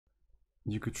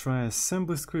You could try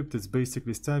assembly script. It's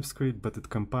basically TypeScript, but it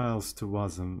compiles to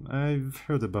WASM. I've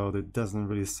heard about it. Doesn't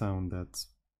really sound that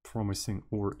promising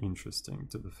or interesting,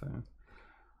 to be fair.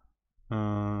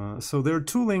 So their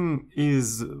tooling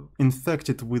is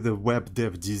infected with a web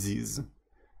dev disease.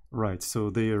 Right, so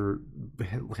they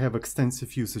have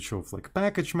extensive usage of like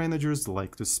package managers,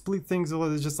 like to split things a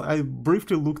lot. It's just, I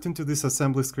briefly looked into this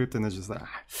assembly script and it's just like,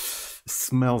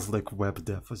 smells like web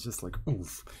dev. It's just like,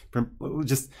 oof,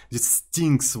 just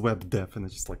stinks web dev, and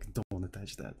it's just like, don't want to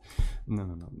touch that.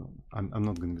 No. I'm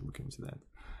not going to be looking into that.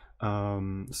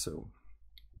 So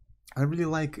I really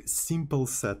like simple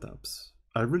setups.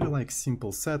 I really like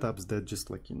simple setups that just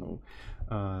like, you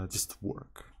know, just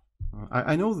work.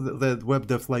 I know that web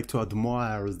devs like to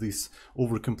admire these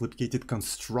overcomplicated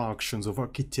constructions of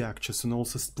architectures and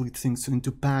also split things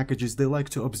into packages. They like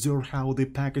to observe how the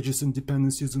packages and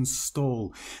dependencies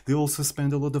install. They also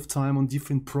spend a lot of time on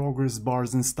different progress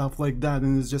bars and stuff like that,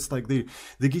 and it's just like they're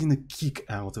getting a kick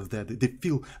out of that. They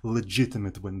feel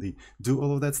legitimate when they do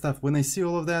all of that stuff. When I see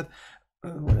all of that,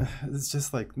 it's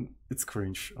just like, it's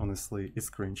cringe, honestly. It's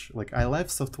cringe. Like, I like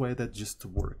software that just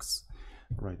works.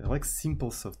 Right, I like simple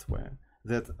software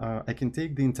that I can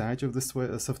take the entirety of the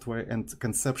software and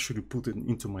conceptually put it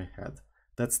into my head.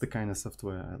 That's the kind of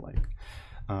software I like.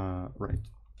 Right.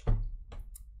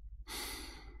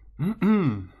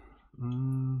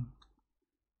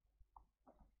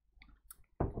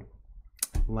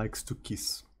 Likes to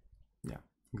kiss. Yeah,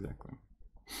 exactly.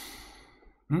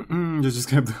 You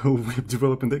just have the whole web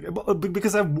development,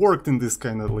 because I've worked in this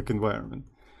kind of like environment.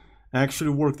 I actually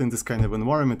worked in this kind of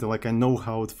environment, and like I know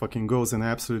how it fucking goes, and I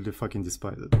absolutely fucking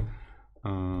despise it.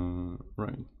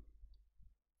 Right.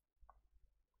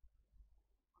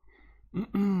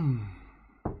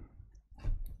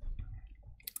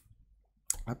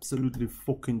 Absolutely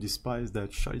fucking despise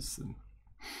that scheiße.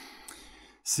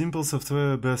 Simple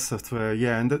software, best software.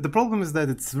 Yeah, and the problem is that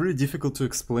it's really difficult to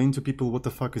explain to people what the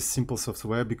fuck is simple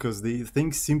software, because they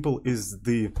think simple is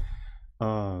the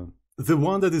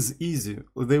one that is easy.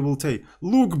 They will say,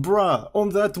 look bruh, on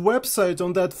that website,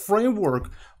 on that framework,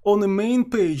 on the main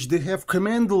page they have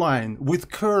command line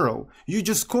with curl. You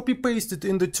just copy paste it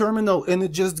in the terminal and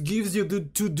it just gives you the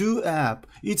to-do app.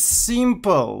 It's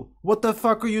simple. What the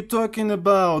fuck are you talking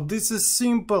about? This is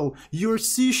simple. You're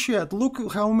C-shat.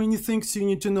 Look how many things you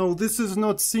need to know. This is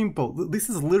not simple. This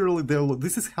is literally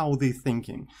this is how they're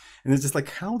thinking. And it's just like,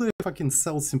 how do I fucking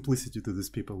sell simplicity to these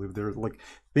people if they're like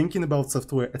thinking about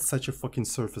software at such a fucking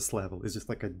surface level? It's just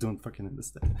like, I don't fucking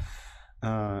understand.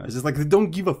 It's just like they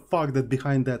don't give a fuck that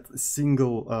behind that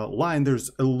single line there's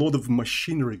a lot of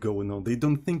machinery going on. They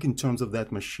don't think in terms of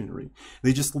that machinery.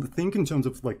 They just think in terms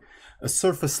of like a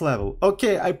surface level.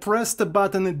 Okay, I pressed a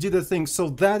button and did a thing,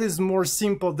 so that is more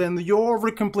simple than your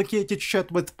overcomplicated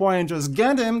shit with pointers.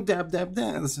 Get him, dab, dab,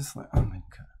 dab. It's just like, oh my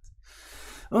god.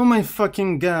 Oh my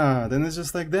fucking god. And it's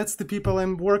just like, that's the people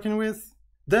I'm working with?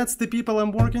 That's the people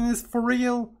I'm working with for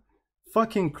real?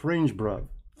 Fucking cringe, bro.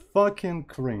 Fucking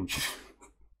cringe.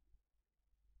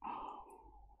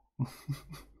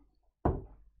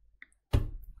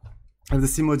 And the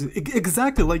similar,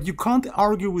 exactly, like you can't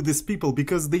argue with these people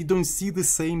because they don't see the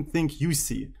same thing you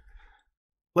see.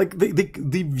 Like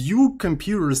they view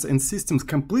computers and systems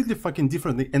completely fucking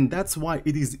differently, and that's why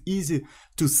it is easy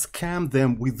to scam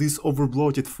them with these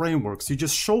overbloated frameworks. You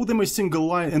just show them a single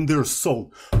line and they're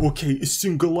sold. Okay, a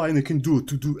single line I can do a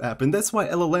to-do app, and that's why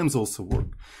LLMs also work.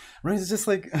 Right? It's just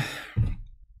like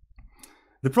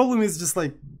the problem is just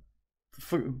like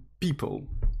for people.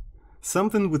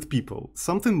 Something with people.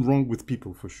 Something wrong with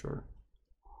people for sure.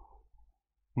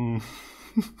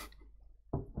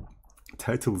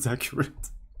 Title is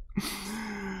accurate.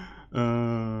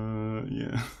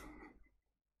 Yeah.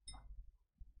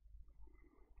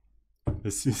 I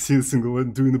see a single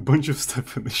one doing a bunch of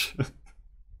stuff in the shit.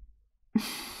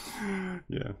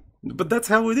 Yeah. But that's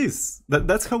how it is.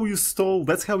 That's how you stall,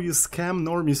 that's how you scam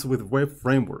normies with web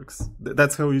frameworks.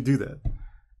 That's how you do that.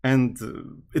 And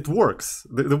it works.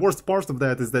 The worst part of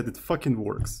that is that it fucking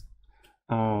works.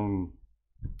 I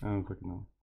don't fucking know.